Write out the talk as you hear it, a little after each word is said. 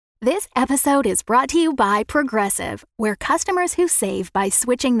This episode is brought to you by Progressive, where customers who save by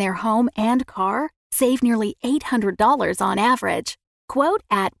switching their home and car save nearly $800 on average. Quote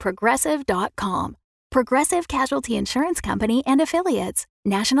at Progressive.com. Progressive Casualty Insurance Company and Affiliates.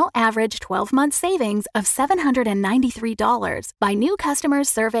 National average 12-month savings of $793 by new customers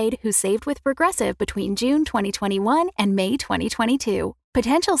surveyed who saved with Progressive between June 2021 and May 2022.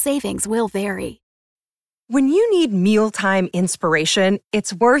 Potential savings will vary. When you need mealtime inspiration,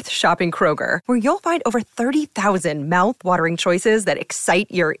 it's worth shopping Kroger, where you'll find over 30,000 mouth-watering choices that excite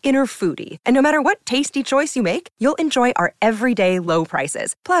your inner foodie. And no matter what tasty choice you make, you'll enjoy our everyday low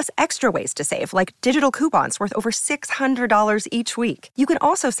prices, plus extra ways to save, like digital coupons worth over $600 each week. You can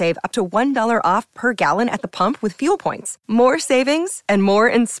also save up to $1 off per gallon at the pump with fuel points. More savings and more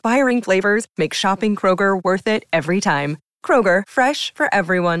inspiring flavors make shopping Kroger worth it every time. Kroger, fresh for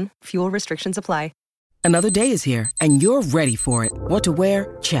everyone. Fuel restrictions apply. Another day is here, and you're ready for it. What to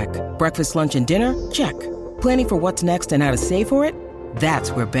wear? Check. Breakfast, lunch, and dinner? Check. Planning for what's next and how to save for it?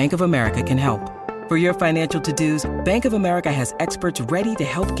 That's where Bank of America can help. For your financial to-dos, Bank of America has experts ready to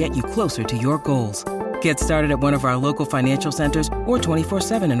help get you closer to your goals. Get started at one of our local financial centers or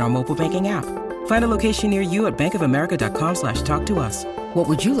 24/7 in our mobile banking app. Find a location near you at bankofamerica.com/talktous. What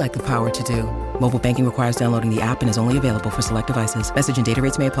would you like the power to do? Mobile banking requires downloading the app and is only available for select devices. Message and data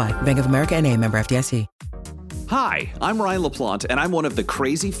rates may apply. Bank of America N.A., member FDIC. Hi, I'm Ryan LaPlante, and I'm one of the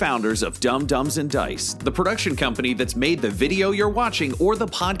crazy founders of Dumb Dumbs and Dice, the production company that's made the video you're watching or the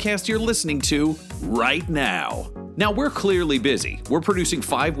podcast you're listening to right now. Now, we're clearly busy. We're producing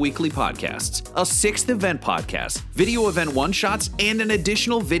 5 weekly podcasts, a 6th event podcast, video event one-shots, and an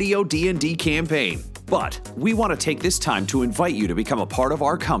additional video D&D campaign. But we want to take this time to invite you to become a part of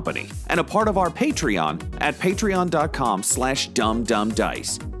our company and a part of our Patreon at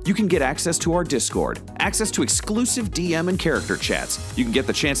patreon.com/dumbdumbdice. You can get access to our Discord, access to exclusive DM and character chats. You can get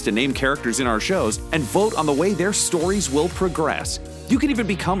the chance to name characters in our shows and vote on the way their stories will progress. You can even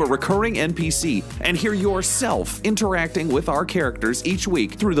become a recurring NPC and hear yourself interacting with our characters each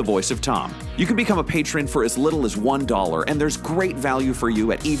week through the voice of Tom. You can become a patron for as little as $1, and there's great value for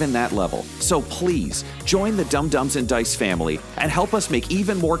you at even that level. So please, join the Dumb Dumbs and Dice family and help us make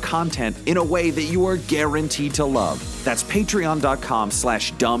even more content in a way that you are guaranteed to love. That's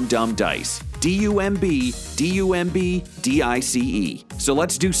patreon.com/dumbdumbdice. DUMBDICE. So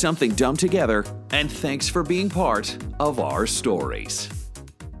let's do something dumb together, and thanks for being part of our stories.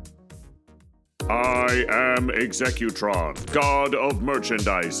 I am Executron, god of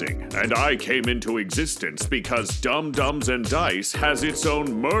merchandising, and I came into existence because Dumb Dumbs and Dice has its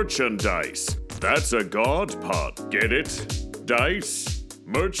own merchandise. That's a god pun, get it? Dice?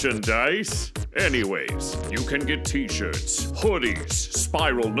 Merchandise? Anyways, you can get t-shirts, hoodies,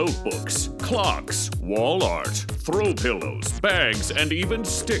 spiral notebooks, clocks, wall art, throw pillows, bags, and even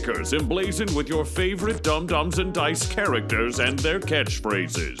stickers emblazoned with your favorite Dumb Dumbs and Dice characters and their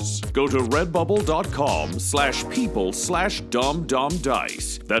catchphrases. Go to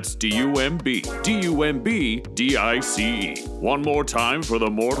redbubble.com/people/dumbdumbdice. That's DUMBDICE. One more time for the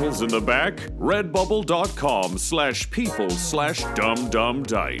mortals in the back.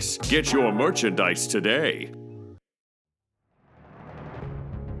 redbubble.com/people/dumbdumbdice. Get your merchandise today.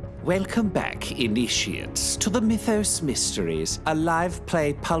 Welcome back, initiates, to the Mythos Mysteries, a live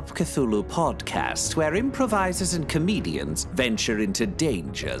play Pulp Cthulhu podcast where improvisers and comedians venture into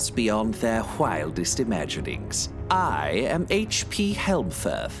dangers beyond their wildest imaginings. I am H.P.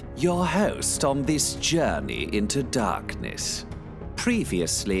 Helmfirth, your host on this journey into darkness.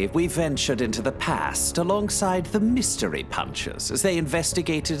 Previously, we ventured into the past alongside the Mystery Punchers as they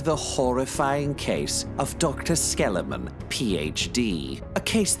investigated the horrifying case of Dr. Skellerman, Ph.D., a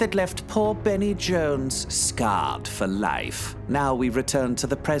case that left poor Benny Jones scarred for life. Now we return to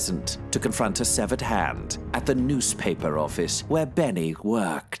the present to confront a severed hand at the newspaper office where Benny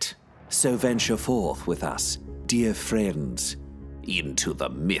worked. So venture forth with us, dear friends, into the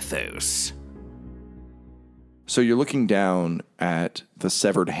mythos. So you're looking down at the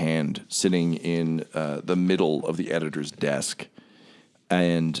severed hand sitting in the middle of the editor's desk.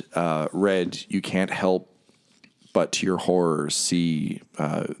 And Red, you can't help but to your horror see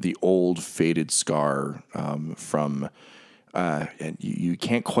the old faded scar from, and you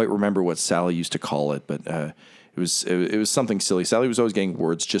can't quite remember what Sally used to call it, but it was something silly. Sally was always getting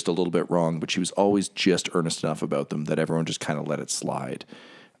words just a little bit wrong, but she was always just earnest enough about them that everyone just kind of let it slide.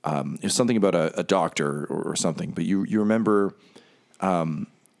 It was something about a doctor or something, but you remember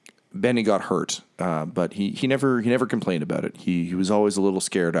Benny got hurt, but he never complained about it. He was always a little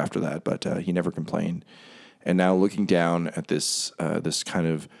scared after that, but he never complained. And now looking down at this kind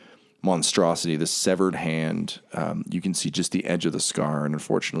of monstrosity, this severed hand. You can see just the edge of the scar, and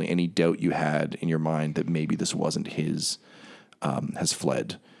unfortunately, any doubt you had in your mind that maybe this wasn't his has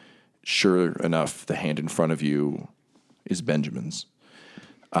fled. Sure enough, the hand in front of you is Benjamin's.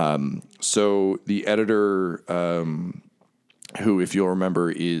 So the editor, who, if you'll remember,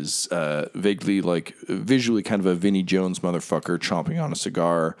 is vaguely like visually kind of a Vinnie Jones motherfucker chomping on a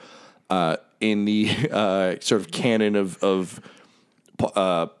cigar, in the sort of canon of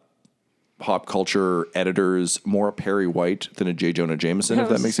pop culture editors, more Perry White than a J. Jonah Jameson, if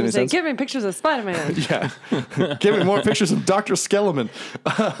that makes any sense. Give me pictures of Spider-Man. Yeah. Give me more pictures of Dr. Skellerman.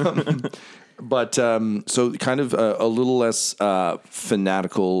 But so kind of a little less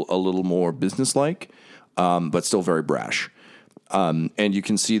fanatical, a little more businesslike, but still very brash. And you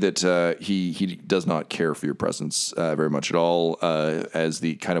can see that he does not care for your presence very much at all, as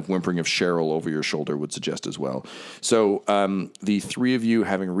the kind of whimpering of Cheryl over your shoulder would suggest as well. So the three of you,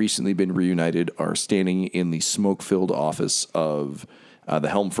 having recently been reunited, are standing in the smoke-filled office of the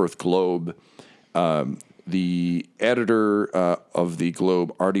Helmfirth Globe. The editor of the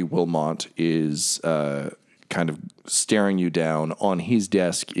Globe, Artie Wilmot, is kind of staring you down. On his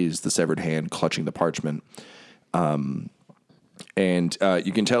desk is the severed hand clutching the parchment. And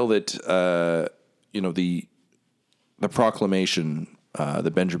you can tell that, the proclamation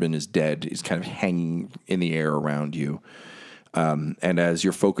that Benjamin is dead is kind of hanging in the air around you. And as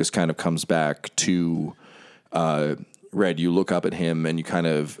your focus kind of comes back to Red, you look up at him and you kind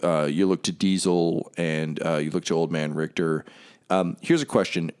of, you look to Diesel and you look to Old Man Richter. Here's a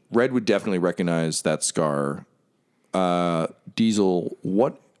question. Red would definitely recognize that scar. Diesel,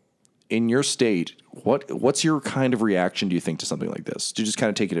 what, in your state, what's your kind of reaction, do you think, to something like this? Do you just kind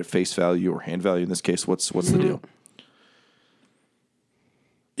of take it at face value or hand value in this case? What's the deal?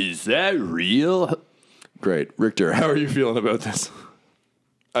 Is that real? Great. Richter, how are you feeling about this?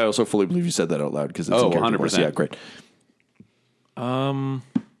 I also fully believe you said that out loud because it's 100%. Yeah, great.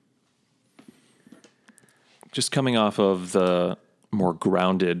 Just coming off of the more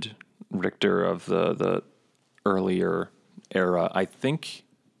grounded Richter of the earlier era, I think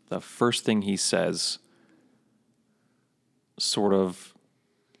the first thing he says, sort of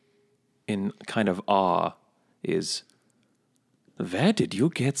in kind of awe, is, "Where did you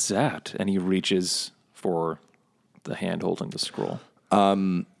get that?" And he reaches for the hand holding the scroll.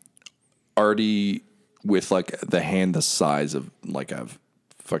 Artie, with like the hand the size of like a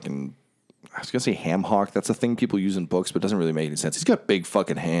fucking, I was gonna say ham hock. That's a thing people use in books, but it doesn't really make any sense. He's got big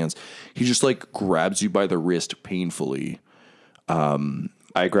fucking hands. He just like grabs you by the wrist painfully.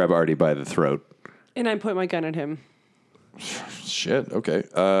 I grab Artie by the throat. And I point my gun at him. Shit. Okay.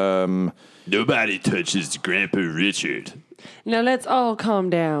 Nobody touches Grandpa Richard. Now let's all calm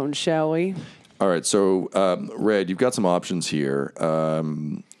down, shall we? All right. So, Red, you've got some options here.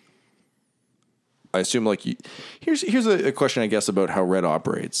 I assume like here's a question, I guess, about how Red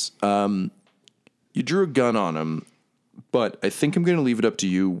operates. You drew a gun on him, but I think I'm going to leave it up to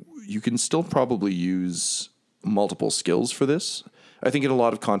you. You can still probably use multiple skills for this. I think in a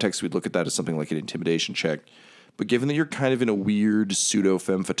lot of contexts, we'd look at that as something like an intimidation check. But given that you're kind of in a weird pseudo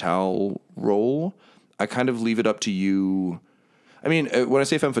femme fatale role, I kind of leave it up to you. I mean, when I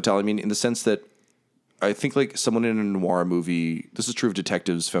say femme fatale, I mean in the sense that I think like someone in a noir movie, this is true of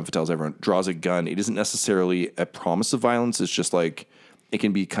detectives, femme fatales, everyone, draws a gun. It isn't necessarily a promise of violence. It's just like, it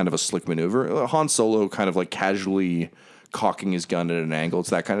can be kind of a slick maneuver. Han Solo kind of like casually cocking his gun at an angle.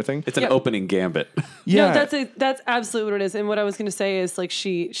 It's that kind of thing. It's an opening gambit. Yeah. No, that's absolutely what it is. And what I was going to say is like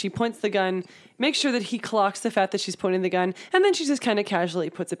she points the gun, makes sure that he clocks the fact that she's pointing the gun, and then she just kind of casually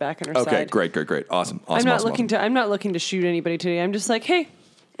puts it back on her side. Okay, great. Awesome. I'm not looking to shoot anybody today. I'm just like, hey,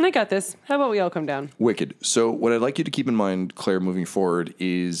 I got this. How about we all come down? Wicked. So what I'd like you to keep in mind, Claire, moving forward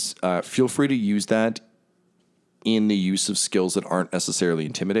is feel free to use that in the use of skills that aren't necessarily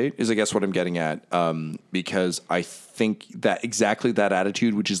intimidate, is I guess what I'm getting at. Because I think that exactly that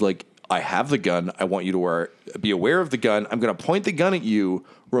attitude, which is like, I have the gun, I want you to be aware of the gun, I'm going to point the gun at you,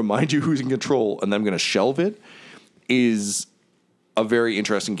 remind you who's in control, and then I'm going to shelve it, is a very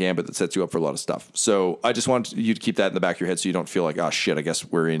interesting gambit that sets you up for a lot of stuff. So I just want you to keep that in the back of your head so you don't feel like, oh shit, I guess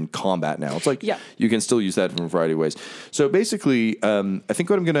we're in combat now. It's like, you can still use that in a variety of ways. So basically, I think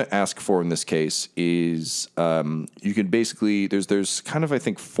what I'm going to ask for in this case is you can basically, there's kind of, I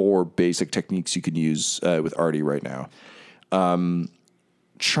think, 4 basic techniques you can use with Artie right now.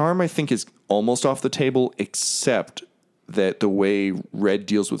 Charm, I think, is almost off the table, except that the way Red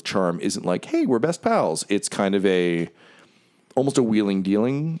deals with Charm isn't like, hey, we're best pals. It's kind of almost a wheeling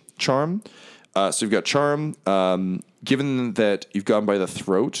dealing charm. So you've got Charm. given that you've gone by the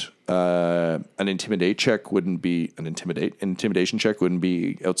throat, an intimidation check wouldn't be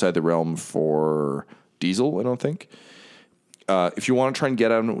outside the realm for Diesel, I don't think. If you want to try and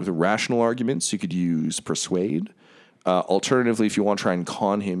get out with rational arguments, you could use persuade. Alternatively, if you want to try and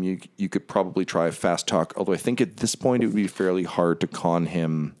con him, you could probably try fast talk. Although I think at this point it would be fairly hard to con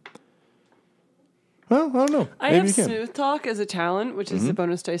him. Well, I don't know. I have smooth talk as a talent, which is a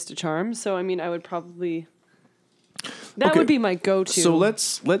bonus dice to charm. So I mean, I would probably that would be my go-to. So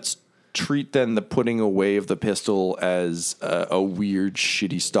let's treat then the putting away of the pistol as a weird,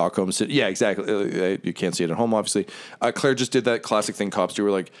 shitty Stockholm. Yeah, exactly. You can't see it at home, obviously. Claire just did that classic thing cops do.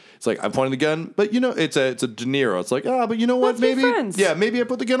 Where it's like I'm pointing the gun, but it's a De Niro. It's like but you know what? Let's be friends. Maybe I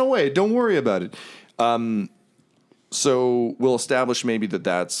put the gun away. Don't worry about it. So we'll establish maybe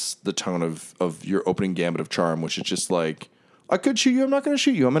that's the tone of your opening gambit of charm, which is just like, I could shoot you. I'm not going to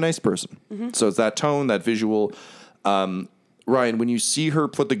shoot you. I'm a nice person. Mm-hmm. So it's that tone, that visual. Ryan, when you see her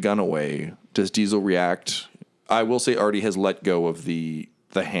put the gun away, does Diesel react? I will say Artie has let go of the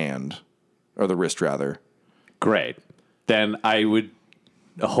hand, or the wrist rather. Great. Then I would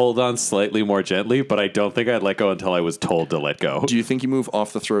hold on slightly more gently, but I don't think I'd let go until I was told to let go. Do you think you move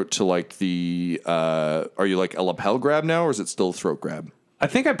off the throat to like the, are you like a lapel grab now, or is it still throat grab? I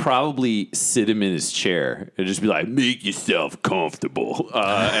think I'd probably sit him in his chair and just be like, make yourself comfortable.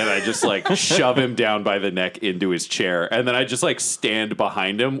 And I just like shove him down by the neck into his chair. And then I just like stand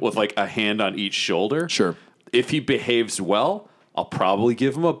behind him with like a hand on each shoulder. Sure. If he behaves well, I'll probably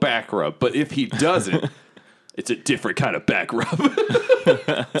give him a back rub. But if he doesn't, it's a different kind of back rub.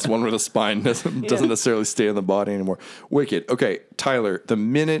 It's one where the spine doesn't necessarily stay in the body anymore. Wicked. Okay, Tyler, the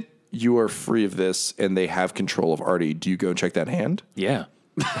minute you are free of this and they have control of Artie, do you go and check that hand? Yeah.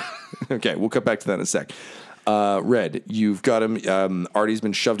 Okay, we'll cut back to that in a sec. Red, you've got him. Artie's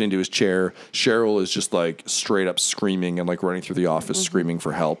been shoved into his chair. Cheryl is just like straight up screaming and like running through the office screaming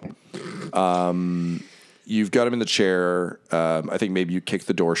for help. You've got him in the chair. I think maybe you kick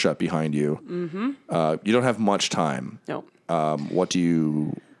the door shut behind you. Mm-hmm. You don't have much time. No. What do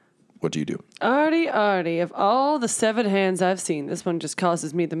you do? Artie, of all the severed hands I've seen, this one just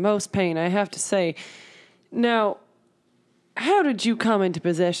causes me the most pain, I have to say. Now, how did you come into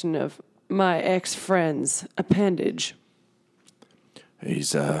possession of my ex-friend's appendage?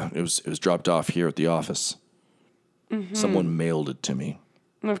 It was dropped off here at the office. Mm-hmm. Someone mailed it to me.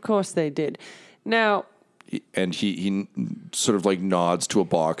 Of course they did. Now, and he sort of like nods to a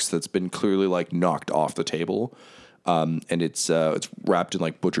box that's been clearly like knocked off the table. And it's wrapped in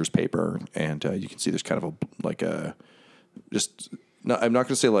like butcher's paper, and you can see there's kind of I'm not going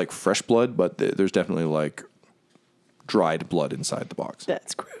to say like fresh blood, but there's definitely like dried blood inside the box.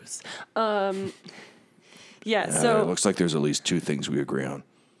 That's gross. So it looks like there's at least two things we agree on.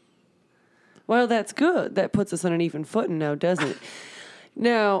 Well, that's good. That puts us on an even footing now, doesn't it?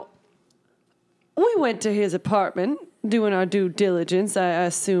 Now, we went to his apartment doing our due diligence, I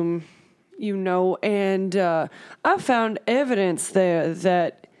assume you know, and I found evidence there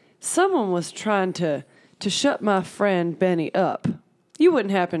that someone was trying to shut my friend Benny up. You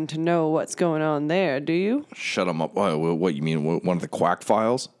wouldn't happen to know what's going on there, do you? Shut him up? What you mean, one of the quack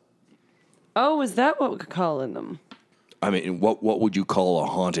files? Oh, is that what we're calling them? I mean, what would you call a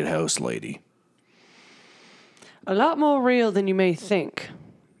haunted house lady? A lot more real than you may think,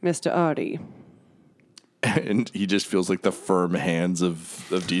 Mr. Artie. And he just feels like the firm hands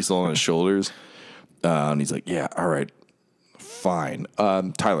of Diesel on his shoulders. And he's like, yeah, all right, fine.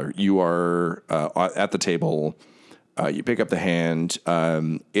 Tyler, you are at the table. You pick up the hand.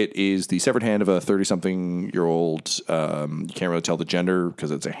 It is the severed hand of a 30-something-year-old. You can't really tell the gender because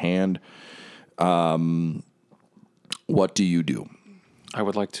it's a hand. What do you do? I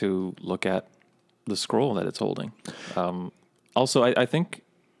would like to look at the scroll that it's holding. Also, I think,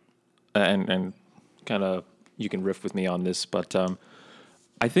 and kind of, you can riff with me on this, but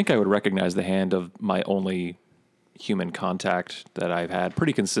I think I would recognize the hand of my only human contact that I've had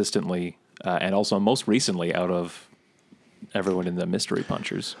pretty consistently, and also most recently out of everyone in the Mystery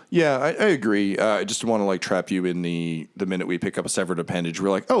Punchers. Yeah, I agree. I just want to like trap you in the minute we pick up a severed appendage. We're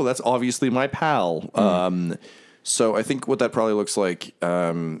like, oh, that's obviously my pal. So I think what that probably looks like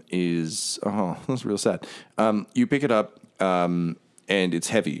is, that's real sad. You pick it up and it's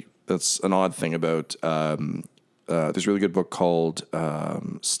heavy. That's an odd thing about, there's a really good book called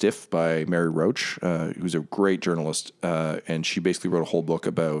Stiff by Mary Roach, who's a great journalist. And she basically wrote a whole book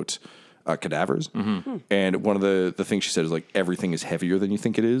about cadavers. Mm-hmm. And one of the things she said is like, everything is heavier than you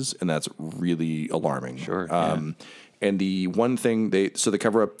think it is. And that's really alarming. Sure. And the one thing they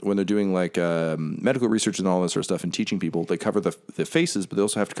cover up when they're doing like medical research and all this sort of stuff and teaching people, they cover the faces, but they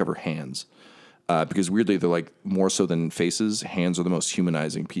also have to cover hands. because weirdly they're like more so than faces, hands are the most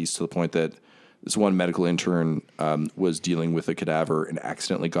humanizing piece, to the point that this one medical intern was dealing with a cadaver and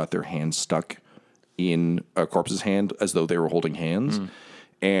accidentally got their hand stuck in a corpse's hand as though they were holding hands.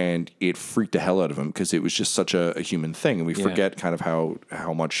 And it freaked the hell out of him because it was just such a human thing. And we forget kind of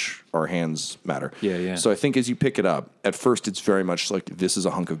how much our hands matter. Yeah. So I think as you pick it up, at first it's very much like this is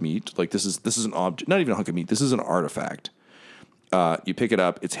a hunk of meat. Like this is an object, not even a hunk of meat. This is an artifact. You pick it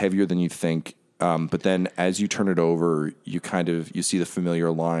up, it's heavier than you think. But then as you turn it over, you see the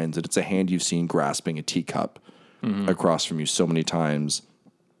familiar lines, and it's a hand you've seen grasping a teacup across from you so many times.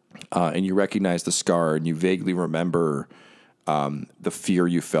 And you recognize the scar, and you vaguely remember the fear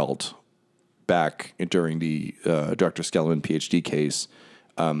you felt back during the Dr. Skellerman PhD case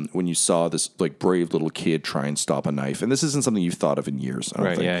when you saw this like brave little kid try and stop a knife. And this isn't something you've thought of in years. I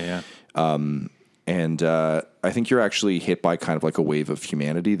don't think. And I think you're actually hit by kind of like a wave of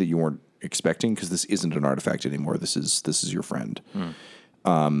humanity that you weren't expecting, because this isn't an artifact anymore. This is your friend.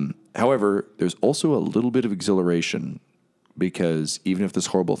 However, there's also a little bit of exhilaration, because even if this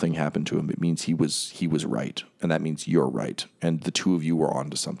horrible thing happened to him, it means he was right, and that means you're right, and the two of you were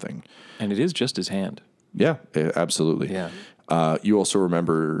onto something. And it is just his hand. Yeah, absolutely. Yeah. You also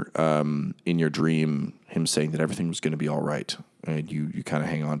remember in your dream him saying that everything was going to be all right, and you kind of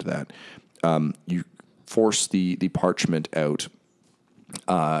hang on to that. You force the parchment out,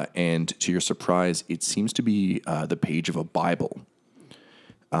 and to your surprise, it seems to be the page of a Bible.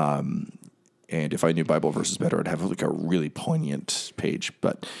 And if I knew Bible verses better, I'd have like a really poignant page.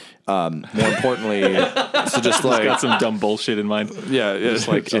 But more importantly, so just like got some dumb bullshit in mind. Yeah, Just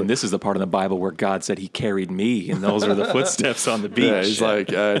like, and this is the part of the Bible where God said He carried me, and those are the footsteps on the beach. Yeah, he's like,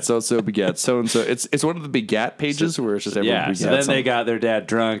 so begat so and so. It's one of the begat pages where it's just everyone begat. So then something. they got their dad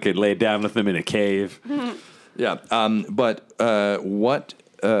drunk and laid down with them in a cave. Yeah, but what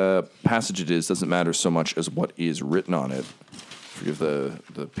passage it is doesn't matter so much as what is written on it. Forgive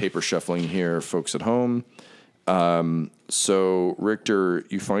the paper shuffling here, folks at home. So, Richter,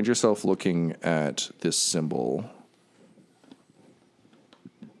 you find yourself looking at this symbol.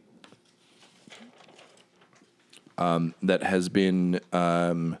 That has been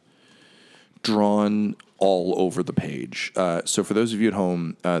drawn all over the page. So for those of you at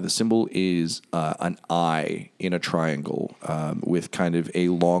home, the symbol is an eye in a triangle with kind of a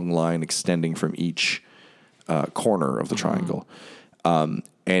long line extending from each corner of the triangle. And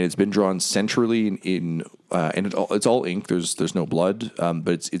it's been drawn centrally and it's all ink. There's no blood,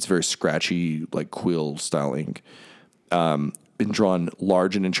 but it's very scratchy, like quill style ink. Been drawn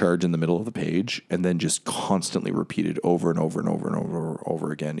large and in charge in the middle of the page, and then just constantly repeated over and over and over and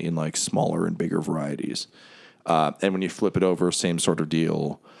over again in like smaller and bigger varieties. And when you flip it over, same sort of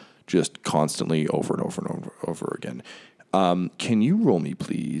deal, just constantly over and over and over again. Can you roll me,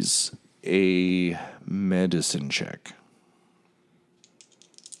 please, a medicine check?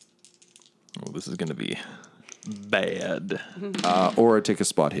 Oh, this is going to be bad. Or take a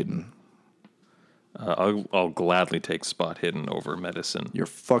spot hidden. I'll gladly take spot hidden over medicine. You're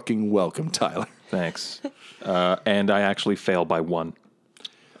fucking welcome, Tyler. Thanks. And I actually fail by 1.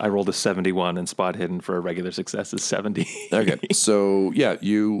 I rolled a 71, and spot hidden for a regular success is 70. Okay, so yeah,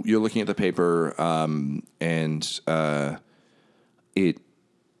 you're looking at the paper, and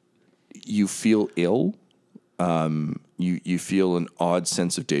you feel ill. You feel an odd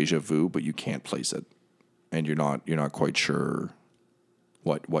sense of deja vu, but you can't place it, and you're not quite sure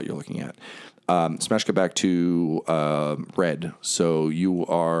what you're looking at. Smash cut back to Red. So you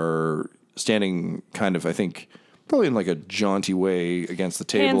are standing kind of, I think, probably in like a jaunty way against the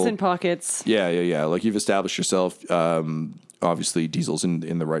table. Hands in pockets. Yeah. Like you've established yourself. Obviously, Diesel's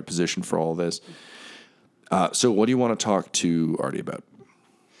in the right position for all of this. So what do you want to talk to Artie about?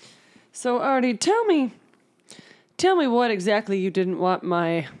 So, Artie, tell me what exactly you didn't want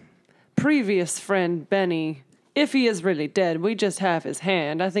my previous friend, Benny. If he is really dead, we just have his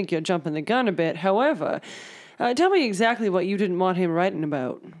hand. I think you're jumping the gun a bit. However, tell me exactly what you didn't want him writing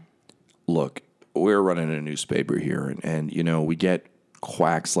about. Look, we're running a newspaper here, and you know, we get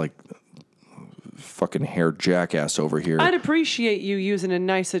quacks like fucking hair jackass over here. I'd appreciate you using a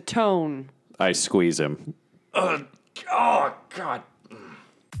nicer tone. I squeeze him. Oh, God.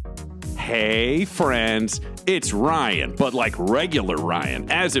 Hey, friends, it's Ryan, but like regular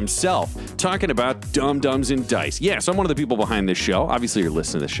Ryan, as himself, talking about Dumb Dumbs and Dice. Yes, I'm one of the people behind this show. Obviously, you're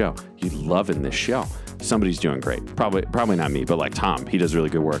listening to the show. You're loving this show. Somebody's doing great. Probably not me, but like Tom, he does really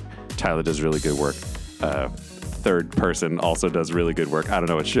good work. Tyler does really good work. Third person also does really good work. I don't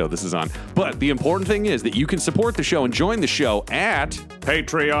know what show this is on. But the important thing is that you can support the show and join the show at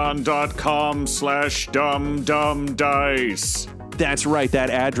Patreon.com/dumbdumbdice. That's right,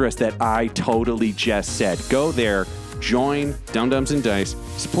 that address that I totally just said. Go there, join Dum Dums and Dice,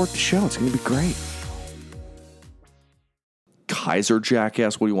 support the show. It's going to be great. Kaiser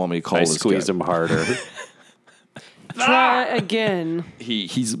jackass. What do you want me to call I this squeeze guy? him harder. Try again.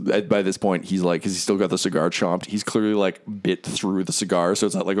 He's by this point he's like, because he's still got the cigar chomped. He's clearly like bit through the cigar, so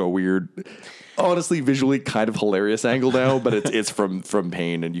it's not like a weird, honestly visually kind of hilarious angle now, but it's from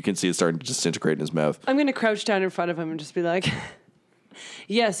pain, and you can see it starting to disintegrate in his mouth. I'm going to crouch down in front of him and just be like,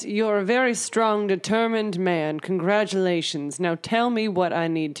 yes, you're a very strong, determined man. Congratulations. Now tell me what I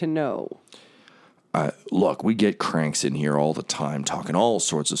need to know. Look, we get cranks in here all the time talking all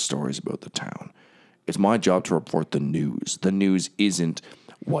sorts of stories about the town. It's my job to report the news. The news isn't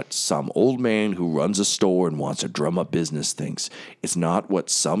what some old man who runs a store and wants to drum up business thinks. It's not what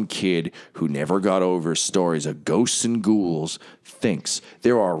some kid who never got over stories of ghosts and ghouls thinks.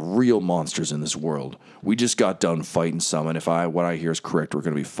 There are real monsters in this world. We just got done fighting some, and if what I hear is correct, we're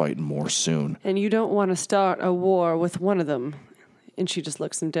going to be fighting more soon. And you don't want to start a war with one of them. And she just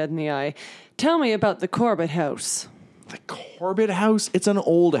looks him dead in the eye. Tell me about the Corbett house. The Corbett house? It's an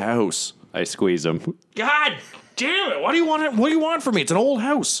old house. I squeeze him. God damn it! What do you want? What do you want from me? It's an old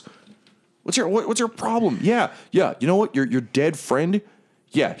house. What's your problem? Yeah. You know what? Your dead friend.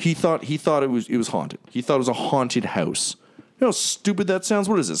 Yeah, he thought it was haunted. He thought it was a haunted house. You know how stupid that sounds.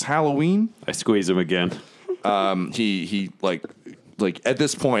 What is this? Halloween? I squeeze him again. He like at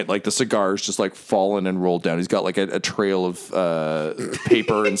this point, like the cigar's just like fallen and rolled down. He's got like a trail of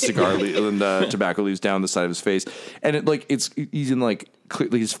paper and cigar and tobacco leaves down the side of his face, and he's in like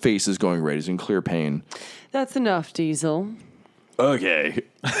his face is going red. He's in clear pain. That's enough, Diesel. Okay.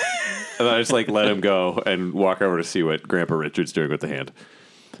 And I just like let him go and walk over to see what Grandpa Richard's doing with the hand.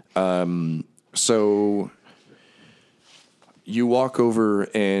 So you walk over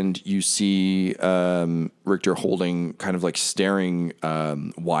and you see Richter holding, kind of like staring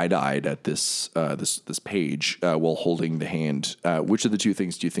wide-eyed at this page while holding the hand. Which of the two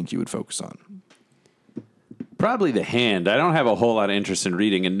things do you think you would focus on? Probably the hand. I don't have a whole lot of interest in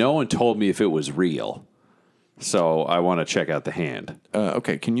reading, and no one told me if it was real. So I want to check out the hand.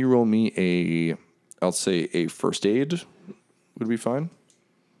 Okay, can you roll me I'll say a first aid would be fine.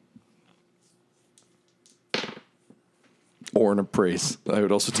 Or an appraise. I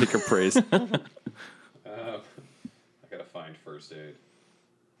would also take appraise. I gotta find first aid.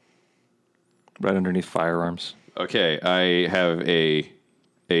 Right underneath firearms. Okay, I have a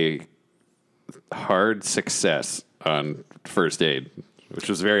hard success on first aid, which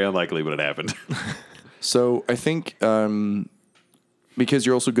was very unlikely when it happened. So I think because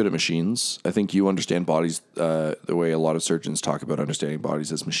you're also good at machines, I think you understand bodies the way a lot of surgeons talk about understanding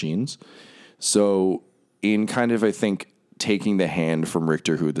bodies as machines. So in kind of, I think, taking the hand from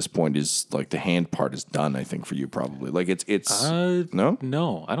Richter, who at this point is like the hand part is done, I think, for you probably. Like it's no?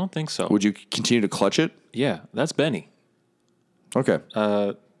 No, I don't think so. Would you continue to clutch it? Yeah, that's Benny. Okay.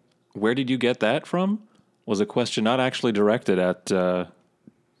 Where did you get that from? Was a question not actually directed at the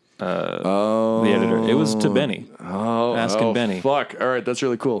editor. It was to Benny. Asking Benny. Fuck. All right, that's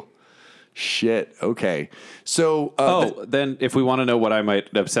really cool. Shit. Okay. So Then if we want to know what I might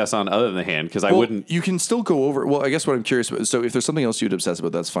obsess on other than the hand, because I wouldn't. You can still go over. Well, I guess what I'm curious about. So if there's something else you'd obsess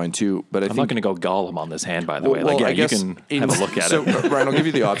about, that's fine too. But I'm not going to go Gollum on this hand, by the way. I you guess can have a look at so, it. Ryan, I'll give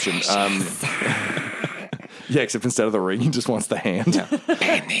you the option. Yeah, except instead of the ring, he just wants the hand.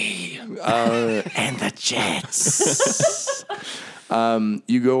 Benny and the Jets.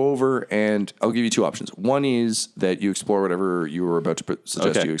 You go over, and I'll give you two options. One is that you explore whatever you were about to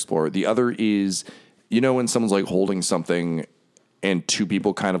suggest you explore. The other is, when someone's like holding something and two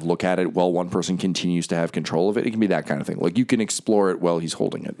people kind of look at it while one person continues to have control of it. It can be that kind of thing. Like you can explore it while he's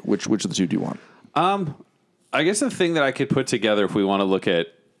holding it. Which of the two do you want? I guess the thing that I could put together if we want to look at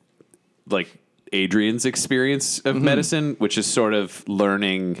like Adrian's experience of medicine, which is sort of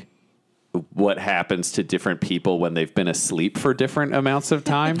learning what happens to different people when they've been asleep for different amounts of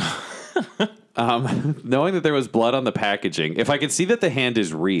time. Knowing that there was blood on the packaging, if I could see that the hand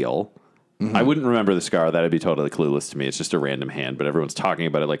is real, I wouldn't remember the scar. That'd be totally clueless to me. It's just a random hand, but everyone's talking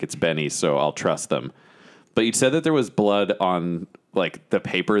about it like it's Benny, so I'll trust them. But you said that there was blood on like the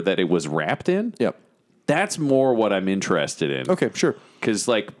paper that it was wrapped in? Yep. That's more what I'm interested in. Okay, sure. Because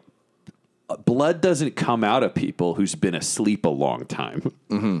like blood doesn't come out of people who's been asleep a long time.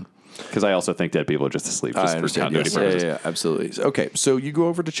 Because I also think dead people are just asleep just for continuity purposes. Yeah, absolutely. Okay, so you go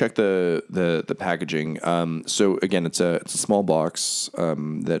over to check the packaging. So again, it's a small box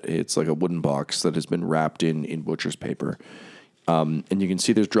that it's like a wooden box that has been wrapped in butcher's paper, and you can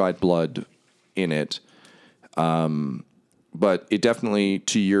see there's dried blood in it. but it definitely,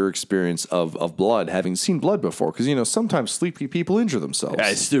 to your experience of blood, having seen blood before, because, sometimes sleepy people injure themselves.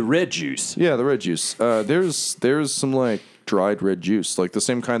 It's the red juice. Yeah, the red juice. There's some, like, dried red juice, like the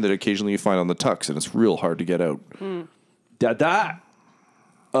same kind that occasionally you find on the tucks, and it's real hard to get out.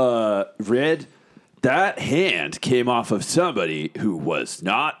 Red, that hand came off of somebody who was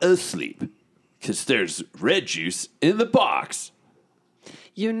not asleep. Because there's red juice in the box.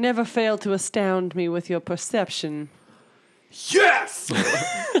 You never fail to astound me with your perception. Yes!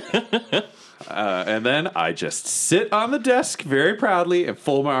 And then I just sit on the desk very proudly and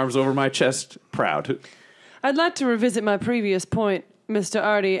fold my arms over my chest, proud. I'd like to revisit my previous point, Mr.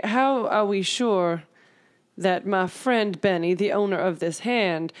 Artie. How are we sure that my friend Benny, the owner of this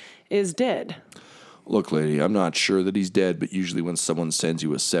hand, is dead? Look, lady, I'm not sure that he's dead, but usually when someone sends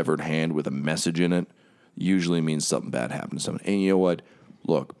you a severed hand with a message in it, usually means something bad happened to someone. And you know what?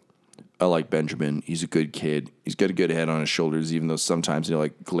 Look, I like Benjamin. He's a good kid. He's got a good head on his shoulders, even though sometimes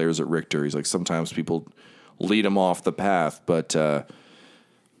he glares at Richter. He's like, sometimes people lead him off the path, but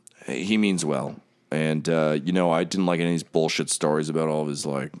he means well. And, I didn't like any of these bullshit stories about all of his,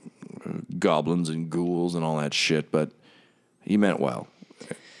 goblins and ghouls and all that shit, but he meant well.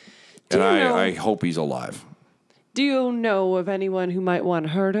 And I hope he's alive. Do you know of anyone who might want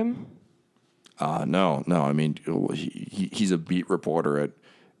to hurt him? No. I mean, he's a beat reporter and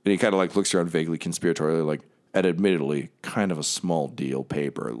he kind of looks around vaguely conspiratorially, at admittedly kind of a small deal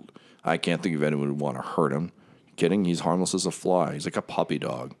paper. I can't think of anyone who would want to hurt him. Kidding? He's harmless as a fly. He's like a puppy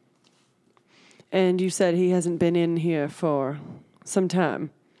dog. And you said he hasn't been in here for some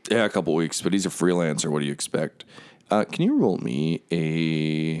time. Yeah, a couple weeks, but he's a freelancer. What do you expect? Can you roll me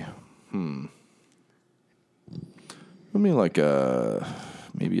a...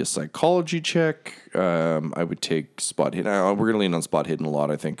 maybe a psychology check. I would take spot hidden. We're going to lean on spot hidden a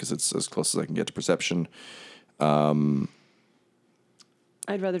lot, I think, because it's as close as I can get to perception. I'd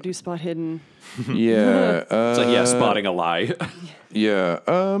rather do spot hidden. Yeah. It's spotting a lie. Yeah.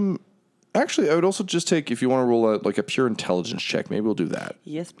 Actually, I would also just take, if you want to roll a pure intelligence check, maybe we'll do that.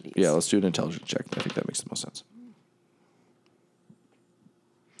 Yes, please. Yeah, let's do an intelligence check. I think that makes the most sense.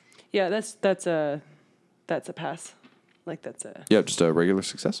 Yeah, that's a pass. Yeah, just a regular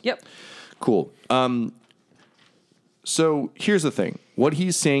success? Yep. Cool. So here's the thing. What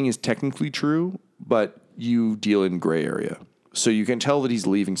he's saying is technically true, but you deal in gray area. So you can tell that he's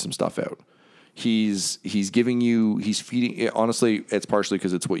leaving some stuff out. He's feeding, honestly, it's partially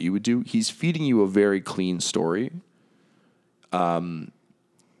because it's what you would do. He's feeding you a very clean story. But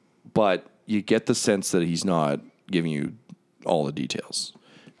you get the sense that he's not giving you all the details.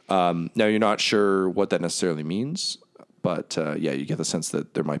 Now, you're not sure what that necessarily means, but you get the sense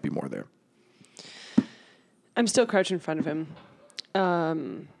that there might be more there. I'm still crouched in front of him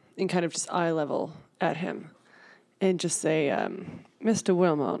and kind of just eye level at him and just say, Mr.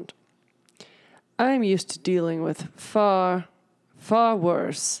 Wilmont, I'm used to dealing with far, far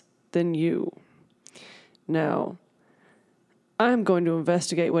worse than you. Now, I'm going to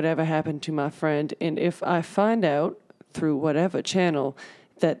investigate whatever happened to my friend, and if I find out, through whatever channel,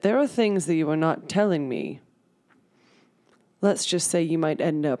 that there are things that you are not telling me, let's just say you might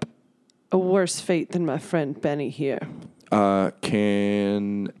end up a worse fate than my friend Benny here. Diesel,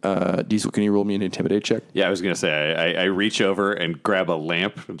 can you roll me an intimidate check? Yeah, I was going to say, I reach over and grab a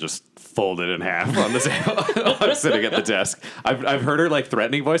lamp and just fold it in half on the table. I'm sitting at the desk. I've heard her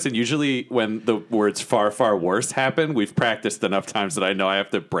threatening voice, and usually when the words far, far worse happen, we've practiced enough times that I know I have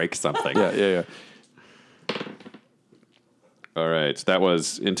to break something. Yeah. All right, that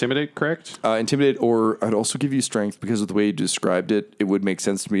was intimidate, correct? Intimidate, or I'd also give you strength because of the way you described it. It would make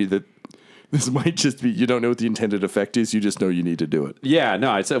sense to me that this might just be, you don't know what the intended effect is, you just know you need to do it. Yeah, no,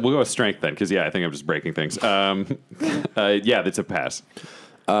 I said we'll go with strength then, because I think I'm just breaking things. That's a pass.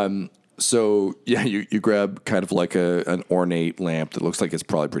 So you grab kind of like an ornate lamp that looks like it's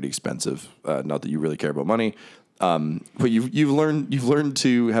probably pretty expensive. Not that you really care about money, but you've learned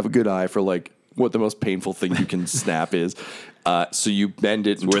to have a good eye for what the most painful thing you can snap is. So you bend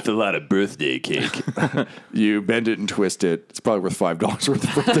it. It's worth a lot of birthday cake. You bend it and twist it. It's probably worth $5 worth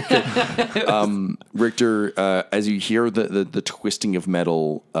of birthday cake. Richter, as you hear the twisting of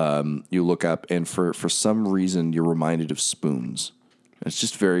metal, you look up, and for some reason you're reminded of spoons. It's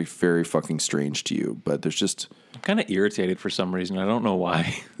just very, very fucking strange to you, but there's just... I'm kind of irritated for some reason. I don't know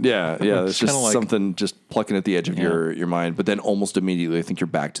why. Yeah. There's just something just plucking at the edge of your mind, but then almost immediately I think you're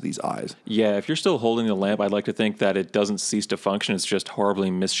back to these eyes. Yeah, if you're still holding the lamp, I'd like to think that it doesn't cease to function. It's just horribly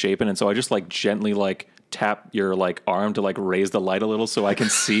misshapen, and so I just gently tap your arm to raise the light a little so I can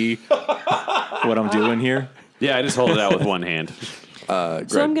see what I'm doing here. Yeah, I just hold it out with one hand. So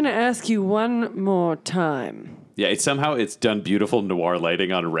I'm going to ask you one more time. Yeah, it's done beautiful noir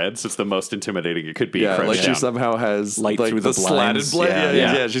lighting on red, so it's the most intimidating it could be. Yeah, like she down. somehow has Light like through the the slatted blinds. blade.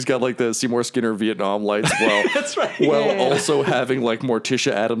 Yeah. Yeah. She's got like the Seymour Skinner Vietnam lights. Well, That's right. While also having like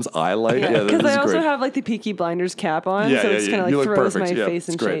Morticia Adams eye light. Yeah, Because this I is also great. have like the Peaky Blinders cap on, Yeah, so yeah, it's yeah. kind of You like look throws perfect. my Yeah, face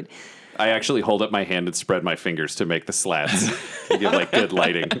in it's great. shade. I actually hold up my hand and spread my fingers to make the slats to give like good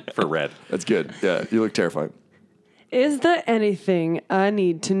lighting for red. That's good. Yeah, you look terrifying. Is there anything I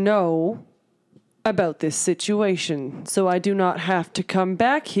need to know about this situation so I do not have to come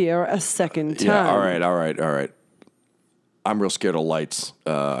back here a second time? Yeah, all right. I'm real scared of lights.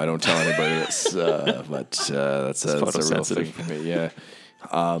 I don't tell anybody this, but that's a real thing for me. Yeah.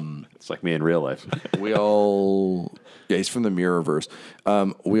 It's like me in real life. We all... Yeah, he's from the Mirrorverse.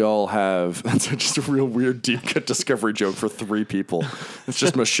 We all have... That's just a real weird deep cut Discovery joke for 3 people. It's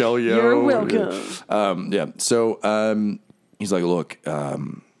just Michelle Yeoh. You're welcome. Yeah. So he's like, look,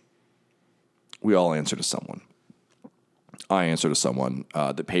 we all answer to someone. I answer to someone.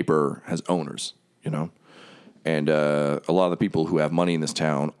 The paper has owners, you know? And a lot of the people who have money in this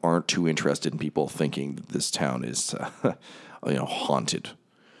town aren't too interested in people thinking that this town is, haunted.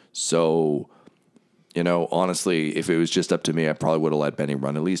 So... You know, honestly, if it was just up to me, I probably would have let Benny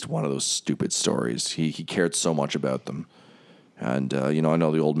run at least one of those stupid stories. He cared so much about them. And, I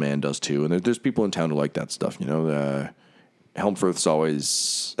know the old man does too. And there's people in town who like that stuff, you know. Helmfirth's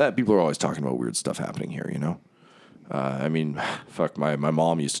always... people are always talking about weird stuff happening here, you know. Fuck, my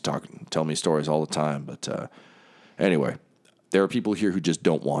mom used to tell me stories all the time. But anyway, there are people here who just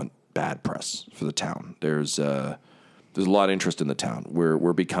don't want bad press for the town. There's a lot of interest in the town.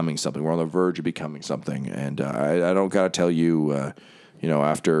 We're becoming something. We're on the verge of becoming something. And I don't got to tell you,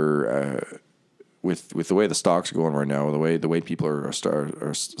 after with the way the stocks are going right now, the way people are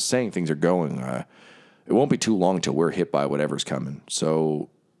saying things are going, it won't be too long till we're hit by whatever's coming. So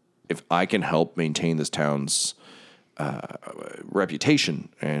if I can help maintain this town's reputation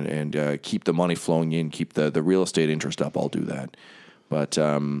and keep the money flowing in, keep the real estate interest up, I'll do that. But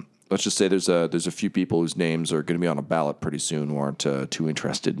let's just say there's a few people whose names are going to be on a ballot pretty soon who aren't too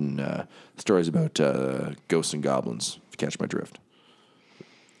interested in stories about ghosts and goblins, if you catch my drift.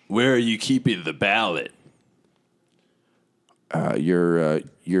 Where are you keeping the ballot?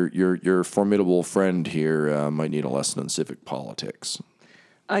 Your formidable friend here might need a lesson on civic politics.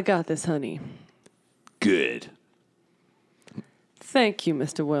 I got this, honey. Good. Thank you,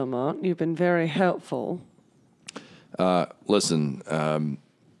 Mr. Wilmot. You've been very helpful. Listen, and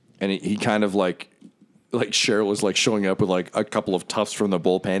he kind of like Cheryl is like showing up with like a couple of toughs from the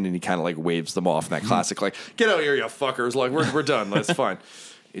bullpen, and he kind of like waves them off in that classic like, get out here, you fuckers! Like we're done. That's fine.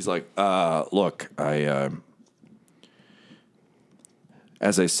 He's like, look,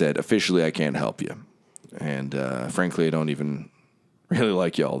 as I said, officially I can't help you, and frankly, I don't even really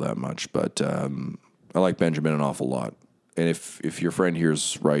like you all that much, but I like Benjamin an awful lot. And if your friend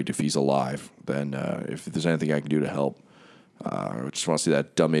here's right, if he's alive, then if there's anything I can do to help, I just want to see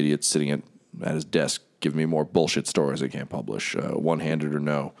that dumb idiot sitting at his desk giving me more bullshit stories I can't publish, one-handed or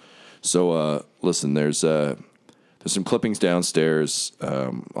no. So listen, there's some clippings downstairs.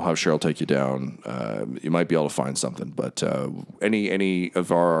 I'll have Cheryl take you down. You might be able to find something, but any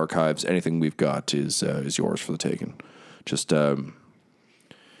of our archives, anything we've got is yours for the taking. Just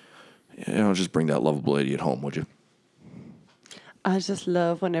just bring that lovable idiot home, would you? I just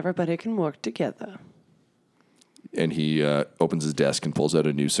love when everybody can work together. And he opens his desk and pulls out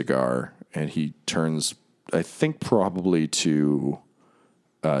a new cigar, and he turns, I think, probably to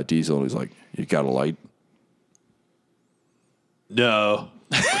Diesel, and he's like, "You got a light?" No.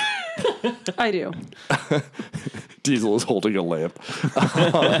 I do. Diesel is holding a lamp.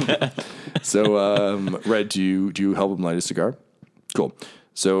 Red, do you help him light a cigar? Cool.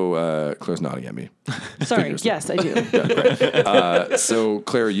 So Claire's nodding at me. Sorry. Yes, I do. So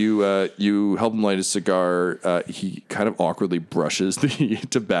Claire, you help him light a cigar. He kind of awkwardly brushes the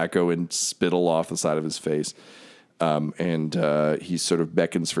tobacco and spittle off the side of his face, and he sort of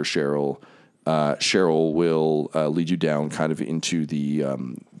beckons for Cheryl. Cheryl will lead you down kind of into the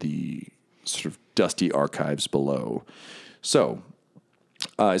sort of dusty archives below. So,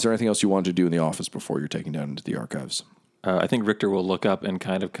 is there anything else you want to do in the office before you're taken down into the archives? I think Richter will look up and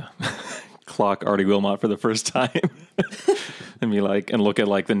kind of clock Artie Wilmot for the first time and be like, and look at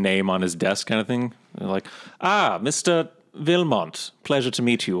like the name on his desk kind of thing. And like, Mr. Wilmot, pleasure to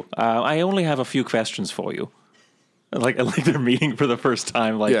meet you. I only have a few questions for you. Like they're meeting for the first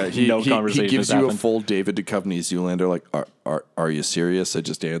time. Like no conversation. He gives has you happened. a full David Duchovny Zoolander. Like, are you serious? I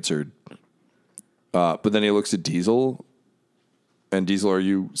just answered. But then he looks at Diesel, and Diesel, are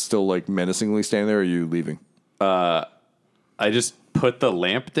you still like menacingly standing there? Or are you leaving? I just put the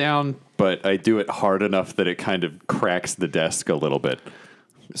lamp down, but I do it hard enough that it kind of cracks the desk a little bit.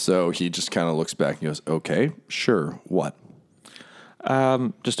 So he just kind of looks back and goes, okay, sure, what?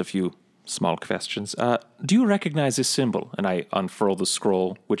 Just a few small questions. Do you recognize this symbol? And I unfurl the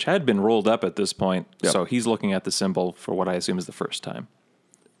scroll, which had been rolled up at this point. Yep. So he's looking at the symbol for what I assume is the first time.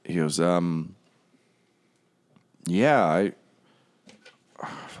 He goes, yeah,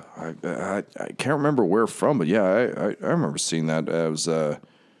 I can't remember where from, but yeah, I remember seeing that. It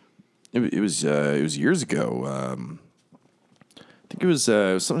was years ago. I think it was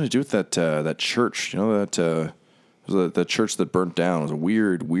something to do with that church. You know, that the church that burnt down. It was a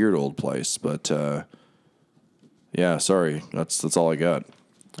weird old place. But yeah, sorry, that's all I got.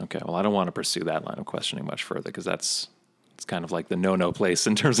 Okay, well, I don't want to pursue that line of questioning much further because it's kind of like the no place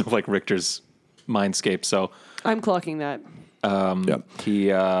in terms of like Richter's mindscape. So I'm clocking that. He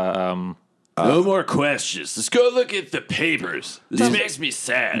no more questions. Let's go look at the papers. This makes me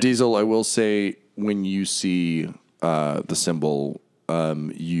sad. Diesel, I will say, when you see the symbol,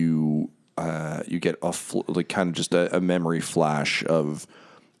 you get kind of just a memory flash of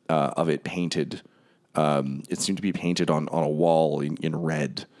it painted. It seemed to be painted on a wall in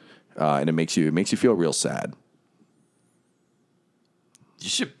red, and it makes you feel real sad. You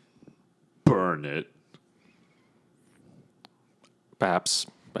should burn it. Perhaps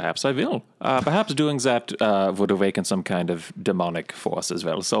I will. Perhaps doing that would awaken some kind of demonic force as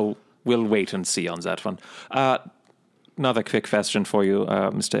well. So we'll wait and see on that one. Another quick question for you,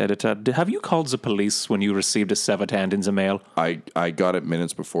 Mr. Editor. Have you called the police when you received a severed hand in the mail? I got it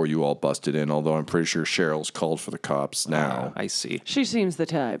minutes before you all busted in, although I'm pretty sure Cheryl's called for the cops now. I see. She seems the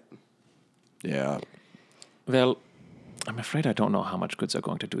type. Yeah. Well, I'm afraid I don't know how much goods are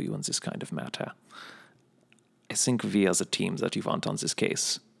going to do you in this kind of matter. I think we are the team that you want on this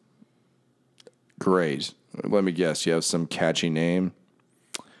case. Great. Let me guess, you have some catchy name?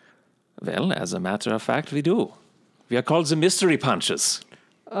 Well, as a matter of fact, we do. We are called the Mystery Punches.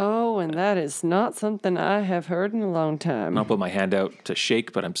 Oh, and that is not something I have heard in a long time. I'll put my hand out to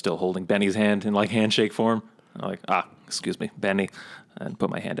shake, but I'm still holding Benny's hand in like handshake form. I'm like, excuse me, Benny, and put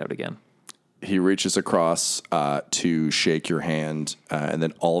my hand out again. He reaches across to shake your hand, and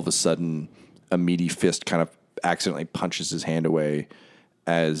then all of a sudden, a meaty fist kind of accidentally punches his hand away.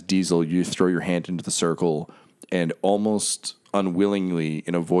 As Diesel, you throw your hand into the circle, and almost unwillingly,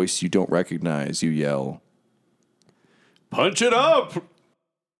 in a voice you don't recognize, you yell, "Punch it up!"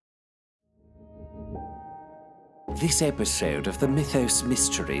 This episode of the Mythos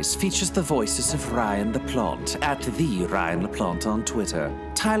Mysteries features the voices of Ryan LaPlante at the Ryan LaPlante on Twitter,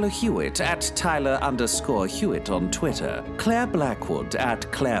 Tyler Hewitt at Tyler_Hewitt on Twitter, Claire Blackwood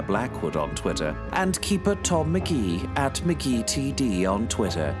at Claire Blackwood on Twitter, and Keeper Tom McGee at McGeeTD on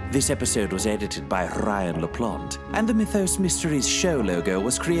Twitter. This episode was edited by Ryan LaPlante, and the Mythos Mysteries show logo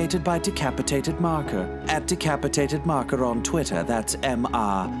was created by Decapitated Marker at Decapitated Marker on Twitter. That's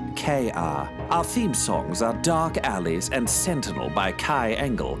MRKR. Our theme songs are Dark Alleys and Sentinel by Kai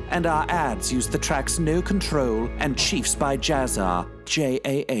Engel, and our ads use the tracks No Control and Chiefs by Jazzar,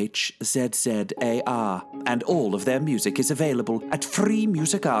 JAHZZAR, and all of their music is available at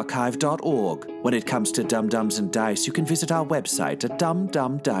freemusicarchive.org. When it comes to Dum Dums and Dice, you can visit our website at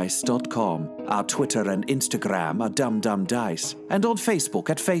dumdumdice.com. Our Twitter and Instagram are dumdumdice, and on Facebook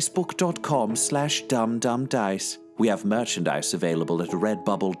at facebook.com/dumdumdice. We have merchandise available at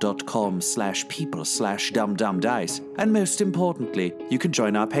redbubble.com/people/dumdumdice. And most importantly, you can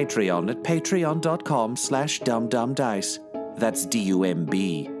join our Patreon at patreon.com/dumdumdice. That's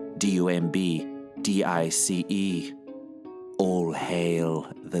DUMBDICE. All hail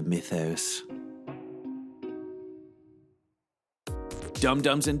the Mythos. Dum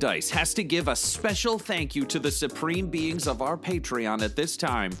Dums and Dice has to give a special thank you to the supreme beings of our Patreon at this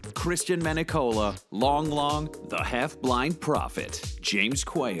time: Christian Menicola, Long, the Half-Blind Prophet, James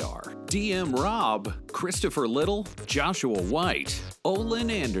Cuellar, DM Rob, Christopher Little, Joshua White, Olin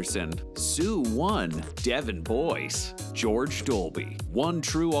Anderson, Sue One, Devin Boyce, George Dolby, One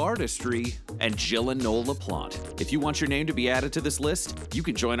True Artistry, and Jill and Noel LaPlante. If you want your name to be added to this list, you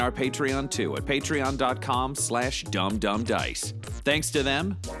can join our Patreon too at patreon.com/dumdumdice. Thanks to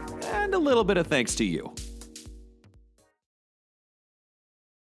them, and a little bit of thanks to you.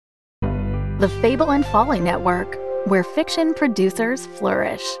 The Fable and Folly Network, where fiction producers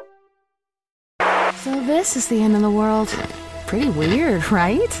flourish. So this is the end of the world. Pretty weird,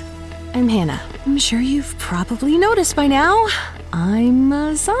 right? I'm Hannah. I'm sure you've probably noticed by now. I'm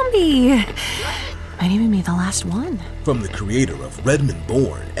a zombie. Might even be the last one. From the creator of Redmond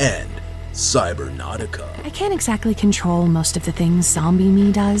Born and Cybernautica. I can't exactly control most of the things zombie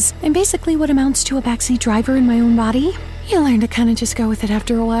me does. I'm basically what amounts to a backseat driver in my own body. You learn to kind of just go with it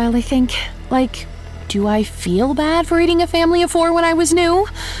after a while, I think. Like, do I feel bad for eating a family of 4 when I was new?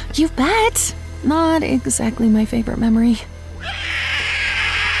 You bet. Not exactly my favorite memory.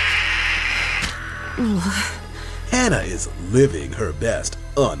 Hannah is living her best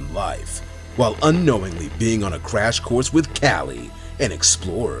unlife, while unknowingly being on a crash course with Callie, an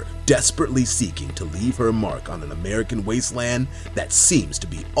explorer desperately seeking to leave her mark on an American wasteland that seems to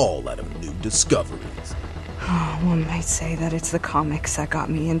be all out of new discoveries. One might say that it's the comics that got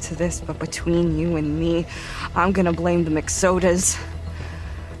me into this, but between you and me, I'm gonna blame the McSodas.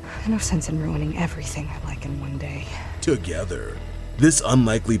 No sense in ruining everything I like in one day. Together, this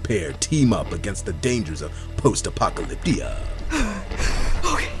unlikely pair team up against the dangers of post-apocalyptia.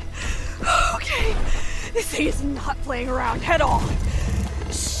 Okay. This thing is not playing around at all.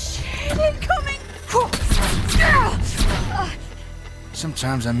 Shit incoming!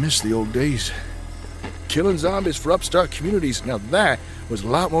 Sometimes I miss the old days. Killing zombies for upstart communities, now that was a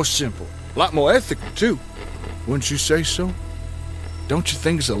lot more simple. A lot more ethical, too. Wouldn't you say so? Don't you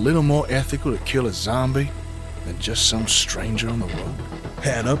think it's a little more ethical to kill a zombie than just some stranger on the road?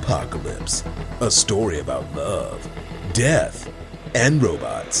 Hannah-pocalypse, a story about love, death, and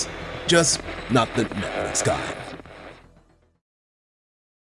robots. Just not the Netflix kind.